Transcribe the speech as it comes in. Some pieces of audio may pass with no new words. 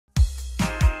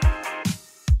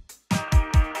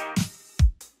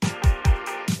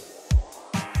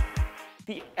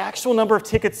the actual number of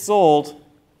tickets sold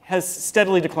has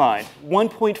steadily declined.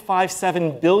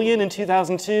 1.57 billion in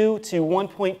 2002 to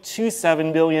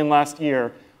 1.27 billion last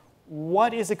year.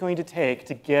 What is it going to take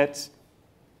to get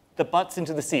the butts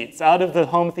into the seats, out of the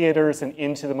home theaters and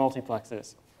into the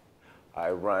multiplexes?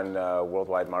 I run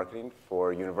worldwide marketing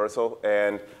for Universal,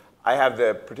 and I have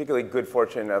the particularly good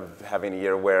fortune of having a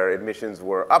year where admissions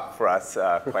were up for us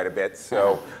quite a bit.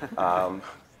 So I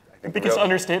think biggest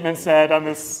understatement said on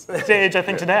this stage, I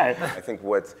think, today. I think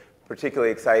what's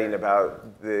particularly exciting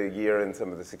about the year and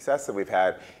some of the success that we've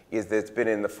had is that it's been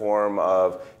in the form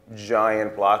of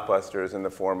giant blockbusters in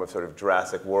the form of sort of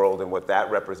Jurassic World and what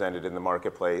that represented in the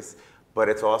marketplace. But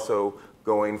it's also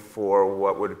going for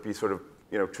what would be sort of,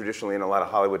 traditionally in a lot of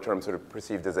Hollywood terms, sort of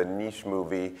perceived as a niche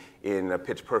movie in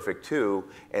Pitch Perfect 2,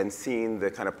 and seeing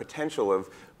the kind of potential of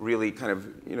really kind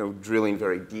of, drilling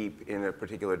very deep in a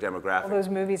particular demographic. All those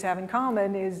movies have in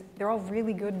common is they're all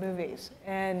really good movies.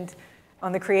 And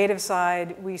on the creative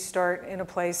side, we start in a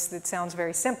place that sounds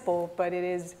very simple, but it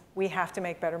is, we have to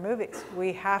make better movies.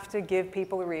 We have to give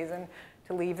people a reason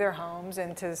to leave their homes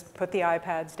and to put the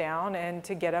iPads down and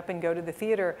to get up and go to the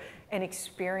theater and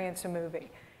experience a movie.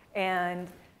 And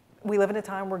we live in a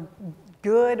time where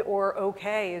good or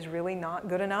okay is really not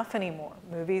good enough anymore.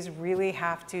 Movies really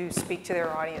have to speak to their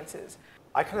audiences.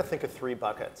 I kind of think of three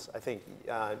buckets. I think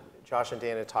Josh and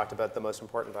Dana talked about the most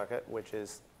important bucket, which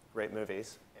is great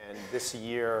movies. And this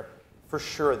year, for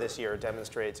sure this year,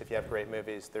 demonstrates if you have great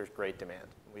movies, there's great demand.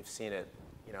 We've seen it,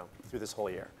 through this whole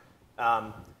year.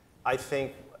 I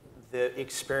think the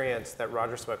experience that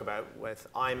Roger spoke about with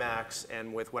IMAX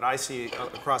and with what I see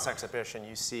across exhibition,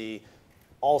 you see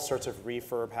all sorts of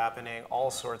refurb happening,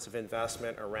 all sorts of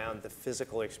investment around the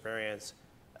physical experience,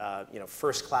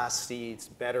 first-class seats,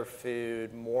 better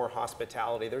food, more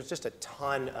hospitality. There's just a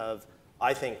ton of,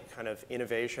 I think, kind of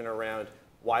innovation around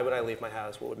why would I leave my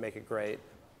house, what would make it great.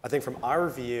 I think from our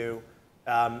view,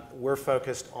 we're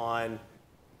focused on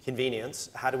convenience.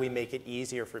 How do we make it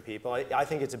easier for people? I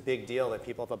think it's a big deal that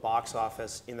people have a box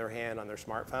office in their hand on their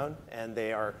smartphone, and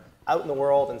they are out in the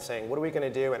world and saying, what are we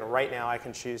going to do? And right now I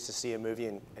can choose to see a movie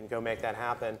and go make that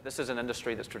happen. This is an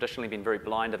industry that's traditionally been very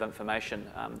blind of information.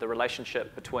 The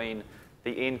relationship between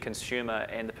the end consumer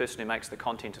and the person who makes the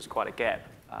content is quite a gap.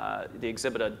 The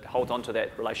exhibitor holds onto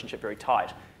that relationship very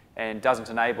tight and doesn't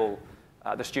enable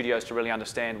the studios to really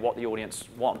understand what the audience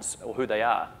wants or who they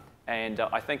are. And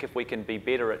I think if we can be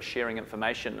better at sharing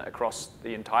information across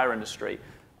the entire industry,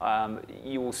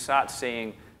 you will start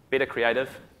seeing better creative.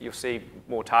 You'll see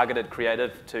more targeted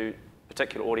creative to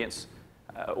particular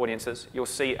audiences. You'll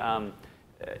see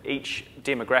each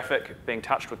demographic being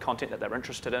touched with content that they're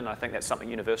interested in. I think that's something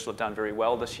Universal have done very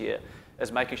well this year,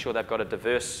 is making sure they've got a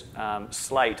diverse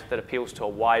slate that appeals to a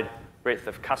wide breadth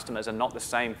of customers and not the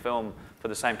same film for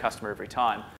the same customer every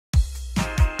time.